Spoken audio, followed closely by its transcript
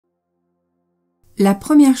La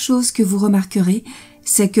première chose que vous remarquerez,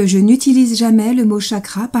 c'est que je n'utilise jamais le mot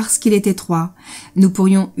chakra parce qu'il est étroit. Nous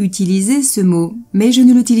pourrions utiliser ce mot, mais je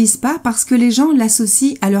ne l'utilise pas parce que les gens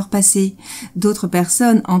l'associent à leur passé. D'autres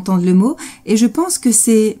personnes entendent le mot et je pense que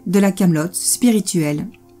c'est de la camelote spirituelle.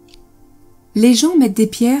 Les gens mettent des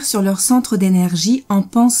pierres sur leur centre d'énergie en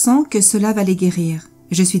pensant que cela va les guérir.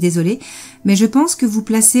 Je suis désolée, mais je pense que vous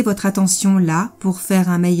placez votre attention là pour faire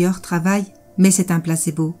un meilleur travail. Mais c'est un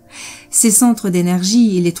placebo. Ces centres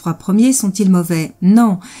d'énergie, les 3 premiers, sont-ils mauvais?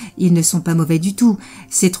 Non, ils ne sont pas mauvais du tout.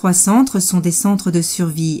 Ces 3 centres sont des centres de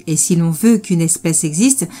survie, et si l'on veut qu'une espèce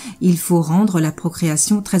existe, il faut rendre la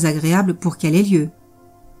procréation très agréable pour qu'elle ait lieu.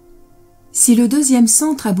 Si le deuxième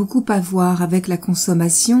centre a beaucoup à voir avec la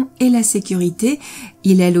consommation et la sécurité,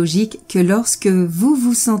 il est logique que lorsque vous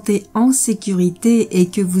vous sentez en sécurité et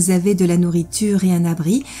que vous avez de la nourriture et un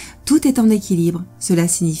abri, tout est en équilibre. Cela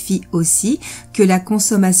signifie aussi que la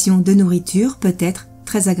consommation de nourriture peut être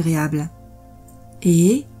très agréable.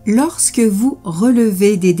 Et lorsque vous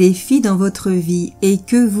relevez des défis dans votre vie et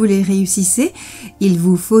que vous les réussissez, il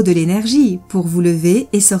vous faut de l'énergie pour vous lever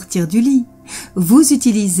et sortir du lit. Vous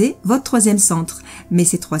utilisez votre 3e centre, mais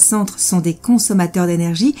ces 3 centres sont des consommateurs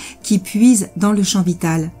d'énergie qui puisent dans le champ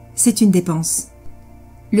vital. C'est une dépense.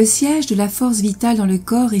 Le siège de la force vitale dans le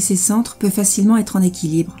corps et ses centres peut facilement être en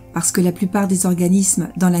équilibre, parce que la plupart des organismes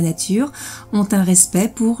dans la nature ont un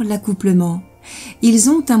respect pour l'accouplement. Ils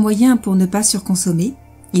ont un moyen pour ne pas surconsommer,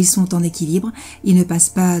 ils sont en équilibre, ils ne passent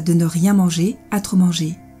pas de ne rien manger à trop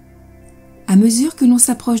manger. À mesure que l'on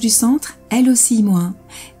s'approche du centre, elle oscille moins.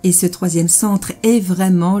 Et ce 3e centre est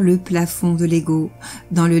vraiment le plafond de l'ego.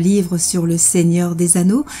 Dans le livre sur le Seigneur des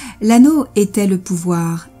Anneaux, l'anneau était le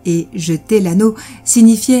pouvoir. Et jeter l'anneau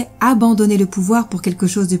signifiait abandonner le pouvoir pour quelque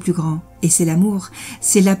chose de plus grand. Et c'est l'amour,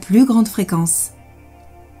 c'est la plus grande fréquence.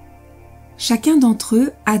 Chacun d'entre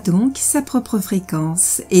eux a donc sa propre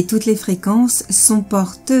fréquence, et toutes les fréquences sont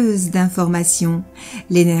porteuses d'informations.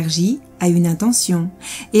 L'énergie a une intention,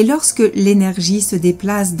 et lorsque l'énergie se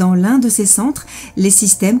déplace dans l'un de ces centres, les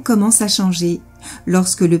systèmes commencent à changer.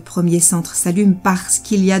 Lorsque le premier centre s'allume parce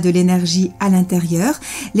qu'il y a de l'énergie à l'intérieur,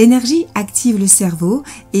 l'énergie active le cerveau,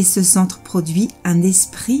 et ce centre produit un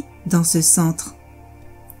esprit dans ce centre.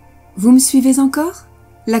 Vous me suivez encore ?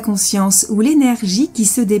 La conscience ou l'énergie qui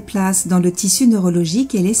se déplace dans le tissu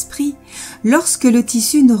neurologique est l'esprit. Lorsque le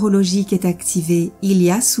tissu neurologique est activé, il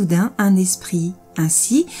y a soudain un esprit.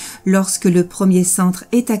 Ainsi, lorsque le premier centre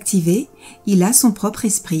est activé, il a son propre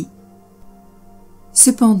esprit.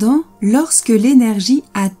 Cependant, lorsque l'énergie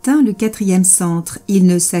atteint le 4e centre, il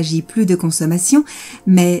ne s'agit plus de consommation,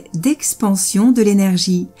 mais d'expansion de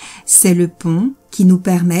l'énergie. C'est le pont qui nous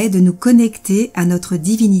permet de nous connecter à notre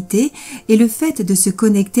divinité, et le fait de se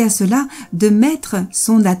connecter à cela, de mettre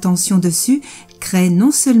son attention dessus, crée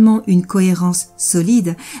non seulement une cohérence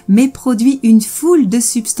solide, mais produit une foule de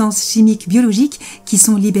substances chimiques biologiques qui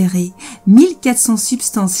sont libérées. 1400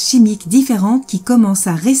 substances chimiques différentes qui commencent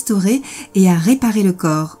à restaurer et à réparer le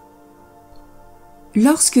corps.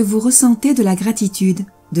 Lorsque vous ressentez de la gratitude,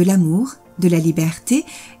 de l'amour, de la liberté,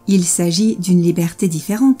 il s'agit d'une liberté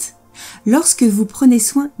différente. Lorsque vous prenez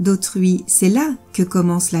soin d'autrui, c'est là que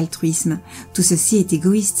commence l'altruisme. Tout ceci est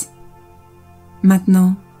égoïste.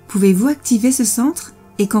 Maintenant, pouvez-vous activer ce centre?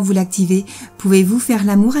 Et quand vous l'activez, pouvez-vous faire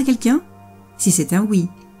l'amour à quelqu'un? Si c'est un oui.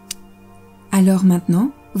 Alors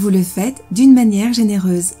maintenant, vous le faites d'une manière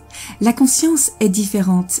généreuse. La conscience est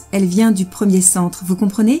différente, elle vient du premier centre, vous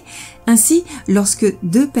comprenez? Ainsi, lorsque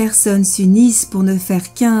 2 personnes s'unissent pour ne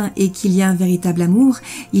faire qu'un et qu'il y a un véritable amour,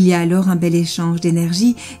 il y a alors un bel échange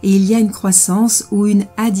d'énergie et il y a une croissance ou une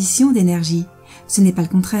addition d'énergie. Ce n'est pas le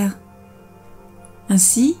contraire.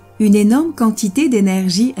 Ainsi, une énorme quantité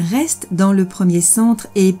d'énergie reste dans le premier centre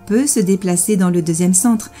et peut se déplacer dans le 2e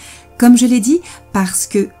centre. Comme je l'ai dit, parce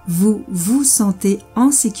que vous vous sentez en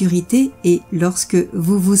sécurité, et lorsque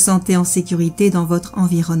vous vous sentez en sécurité dans votre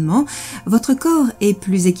environnement, votre corps est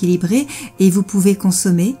plus équilibré et vous pouvez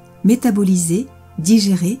consommer, métaboliser,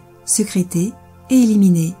 digérer, sécréter et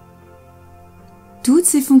éliminer. Toutes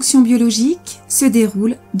ces fonctions biologiques se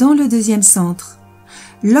déroulent dans le 2e centre.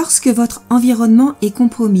 Lorsque votre environnement est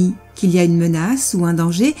compromis, qu'il y a une menace ou un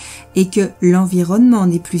danger et que l'environnement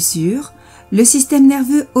n'est plus sûr, le système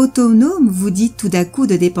nerveux autonome vous dit tout d'un coup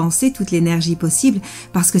de dépenser toute l'énergie possible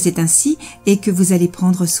parce que c'est ainsi et que vous allez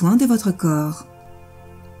prendre soin de votre corps.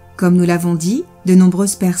 Comme nous l'avons dit, de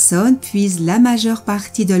nombreuses personnes puisent la majeure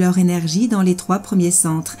partie de leur énergie dans les 3 premiers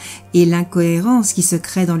centres et l'incohérence qui se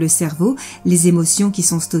crée dans le cerveau, les émotions qui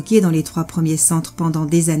sont stockées dans les 3 premiers centres pendant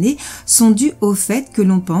des années sont dues au fait que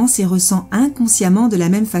l'on pense et ressent inconsciemment de la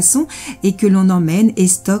même façon et que l'on emmène et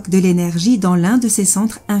stocke de l'énergie dans l'un de ces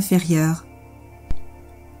centres inférieurs.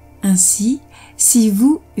 Ainsi, si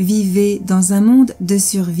vous vivez dans un monde de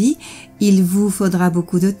survie, il vous faudra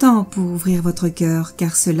beaucoup de temps pour ouvrir votre cœur,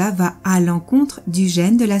 car cela va à l'encontre du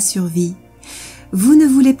gène de la survie. Vous ne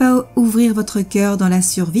voulez pas ouvrir votre cœur dans la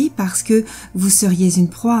survie parce que vous seriez une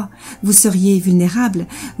proie, vous seriez vulnérable,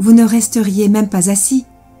 vous ne resteriez même pas assis.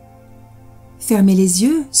 Fermer les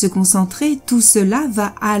yeux, se concentrer, tout cela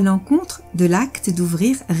va à l'encontre de l'acte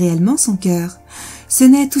d'ouvrir réellement son cœur. Ce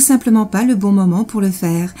n'est tout simplement pas le bon moment pour le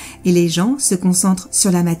faire, et les gens se concentrent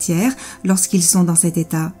sur la matière lorsqu'ils sont dans cet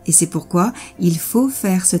état, et c'est pourquoi il faut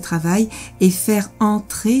faire ce travail et faire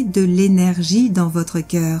entrer de l'énergie dans votre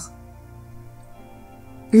cœur.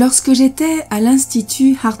 Lorsque j'étais à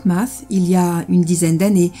l'Institut HeartMath, il y a une dizaine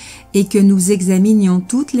d'années, et que nous examinions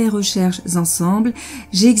toutes les recherches ensemble,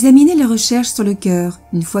 j'ai examiné les recherches sur le cœur.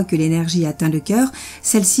 Une fois que l'énergie atteint le cœur,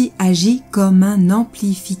 celle-ci agit comme un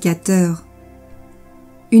amplificateur.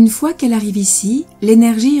 Une fois qu'elle arrive ici,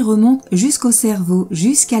 l'énergie remonte jusqu'au cerveau,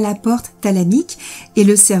 jusqu'à la porte thalamique, et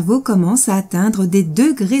le cerveau commence à atteindre des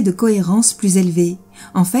degrés de cohérence plus élevés.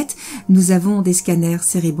 En fait, nous avons des scanners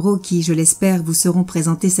cérébraux qui, je l'espère, vous seront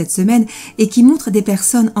présentés cette semaine et qui montrent des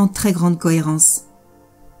personnes en très grande cohérence.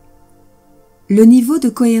 Le niveau de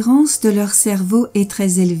cohérence de leur cerveau est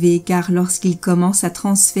très élevé car lorsqu'ils commencent à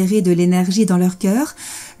transférer de l'énergie dans leur cœur,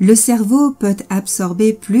 le cerveau peut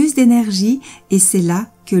absorber plus d'énergie et c'est là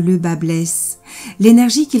que le bas blesse.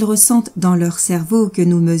 L'énergie qu'ils ressentent dans leur cerveau que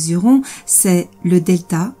nous mesurons, c'est le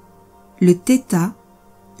delta, le θ,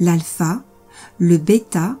 l'alpha, le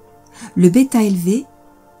bêta élevé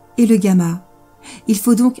et le gamma. Il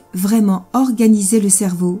faut donc vraiment organiser le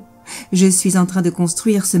cerveau. Je suis en train de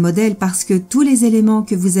construire ce modèle parce que tous les éléments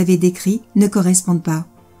que vous avez décrits ne correspondent pas.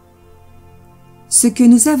 Ce que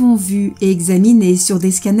nous avons vu et examiné sur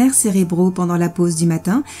des scanners cérébraux pendant la pause du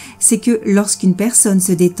matin, c'est que lorsqu'une personne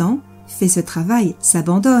se détend, fait ce travail,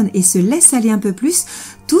 s'abandonne et se laisse aller un peu plus,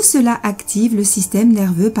 tout cela active le système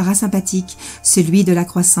nerveux parasympathique, celui de la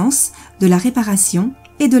croissance, de la réparation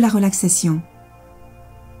et de la relaxation.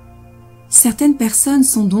 Certaines personnes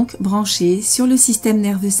sont donc branchées sur le système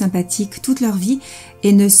nerveux sympathique toute leur vie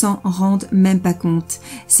et ne s'en rendent même pas compte.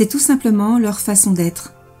 C'est tout simplement leur façon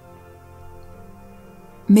d'être.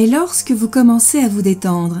 Mais lorsque vous commencez à vous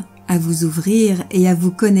détendre, à vous ouvrir et à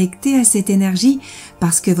vous connecter à cette énergie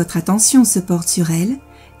parce que votre attention se porte sur elle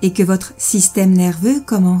et que votre système nerveux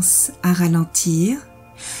commence à ralentir,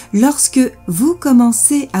 lorsque vous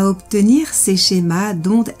commencez à obtenir ces schémas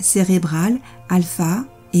d'ondes cérébrales alpha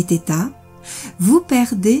et θ, vous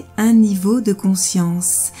perdez un niveau de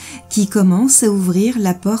conscience qui commence à ouvrir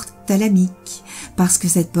la porte thalamique parce que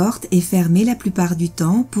cette porte est fermée la plupart du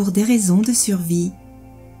temps pour des raisons de survie.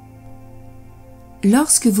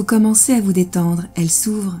 Lorsque vous commencez à vous détendre, elle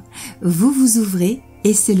s'ouvre, vous vous ouvrez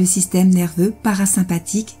et c'est le système nerveux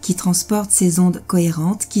parasympathique qui transporte ces ondes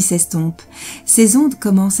cohérentes qui s'estompent. Ces ondes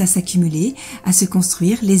commencent à s'accumuler, à se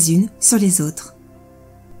construire les unes sur les autres.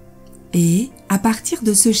 Et, à partir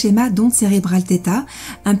de ce schéma d'onde cérébrale θ,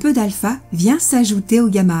 un peu d'alpha vient s'ajouter au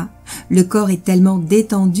gamma. Le corps est tellement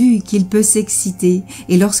détendu qu'il peut s'exciter,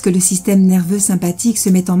 et lorsque le système nerveux sympathique se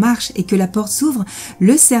met en marche et que la porte s'ouvre,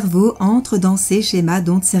 le cerveau entre dans ces schémas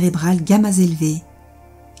d'ondes cérébrales gamma élevées.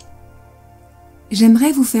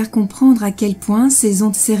 J'aimerais vous faire comprendre à quel point ces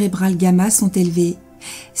ondes cérébrales gamma sont élevées.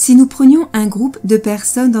 Si nous prenions un groupe de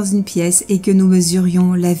personnes dans une pièce et que nous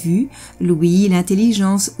mesurions la vue, l'ouïe,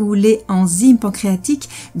 l'intelligence ou les enzymes pancréatiques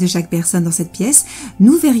de chaque personne dans cette pièce,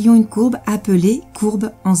 nous verrions une courbe appelée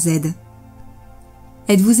courbe en Z.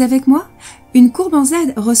 Êtes-vous avec moi? Une courbe en Z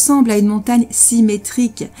ressemble à une montagne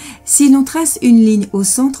symétrique. Si l'on trace une ligne au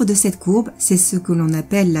centre de cette courbe, c'est ce que l'on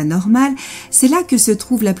appelle la normale, c'est là que se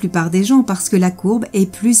trouvent la plupart des gens parce que la courbe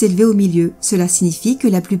est plus élevée au milieu. Cela signifie que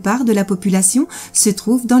la plupart de la population se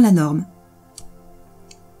trouve dans la norme.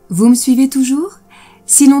 Vous me suivez toujours?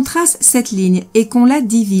 Si l'on trace cette ligne et qu'on la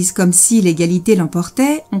divise comme si l'égalité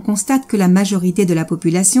l'emportait, on constate que la majorité de la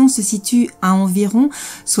population se situe à environ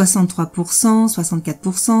 63%,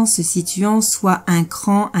 64%, se situant soit un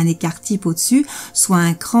cran, un écart type au-dessus, soit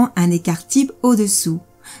un cran, un écart type au-dessous.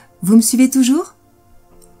 Vous me suivez toujours?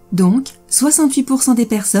 Donc, 68% des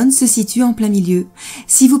personnes se situent en plein milieu.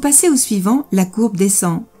 Si vous passez au suivant, la courbe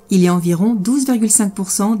descend. Il y a environ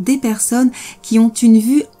 12,5% des personnes qui ont une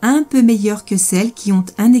vue un peu meilleure que celles qui ont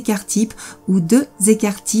un écart type ou deux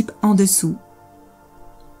écarts types en dessous.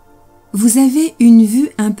 Vous avez une vue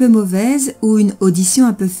un peu mauvaise ou une audition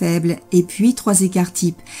un peu faible et puis 3 écarts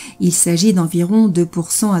types. Il s'agit d'environ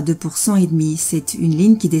 2% à 2% et demi. C'est une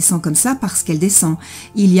ligne qui descend comme ça parce qu'elle descend.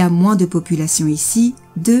 Il y a moins de population ici,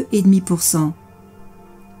 2,5%.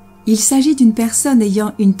 Il s'agit d'une personne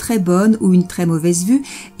ayant une très bonne ou une très mauvaise vue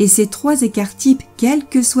et ces 3 écarts types, quelle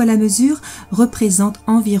que soit la mesure, représentent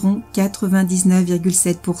environ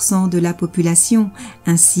 99,7% de la population.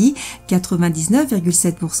 Ainsi,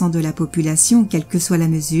 99,7% de la population, quelle que soit la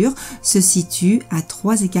mesure, se situe à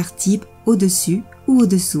 3 écarts types au-dessus ou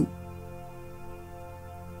au-dessous.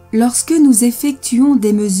 Lorsque nous effectuons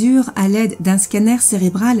des mesures à l'aide d'un scanner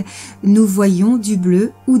cérébral, nous voyons du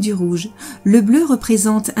bleu ou du rouge. Le bleu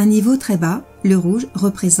représente un niveau très bas, le rouge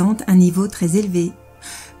représente un niveau très élevé.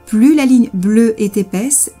 Plus la ligne bleue est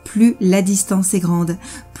épaisse, plus la distance est grande.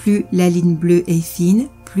 Plus la ligne bleue est fine,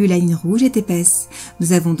 plus la ligne rouge est épaisse.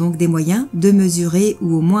 Nous avons donc des moyens de mesurer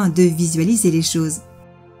ou au moins de visualiser les choses.